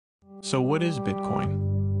So what is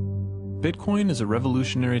Bitcoin? Bitcoin is a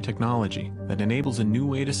revolutionary technology that enables a new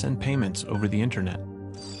way to send payments over the internet.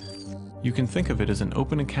 You can think of it as an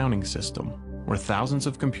open accounting system where thousands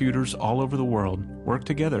of computers all over the world work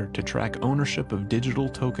together to track ownership of digital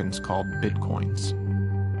tokens called Bitcoins.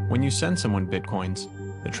 When you send someone Bitcoins,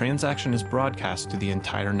 the transaction is broadcast to the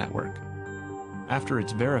entire network. After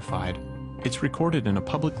it's verified, it's recorded in a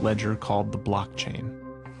public ledger called the blockchain.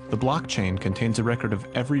 The blockchain contains a record of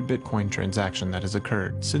every Bitcoin transaction that has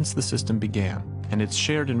occurred since the system began, and it's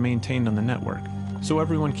shared and maintained on the network, so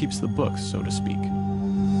everyone keeps the books, so to speak.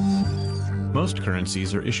 Most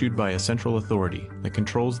currencies are issued by a central authority that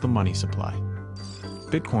controls the money supply.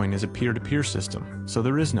 Bitcoin is a peer-to-peer system, so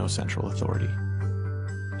there is no central authority.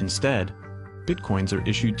 Instead, Bitcoins are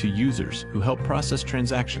issued to users who help process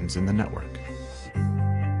transactions in the network.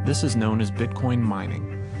 This is known as Bitcoin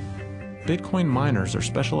mining. Bitcoin miners are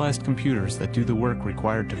specialized computers that do the work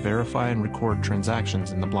required to verify and record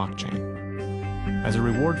transactions in the blockchain. As a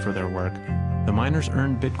reward for their work, the miners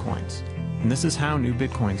earn Bitcoins, and this is how new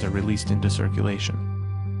Bitcoins are released into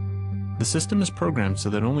circulation. The system is programmed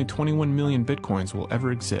so that only 21 million Bitcoins will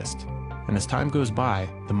ever exist, and as time goes by,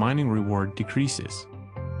 the mining reward decreases.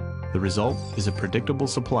 The result is a predictable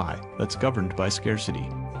supply that's governed by scarcity,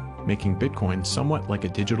 making Bitcoin somewhat like a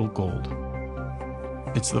digital gold.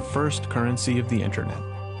 It's the first currency of the internet,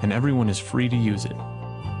 and everyone is free to use it.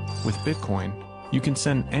 With Bitcoin, you can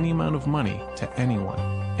send any amount of money to anyone,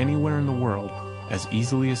 anywhere in the world, as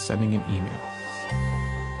easily as sending an email.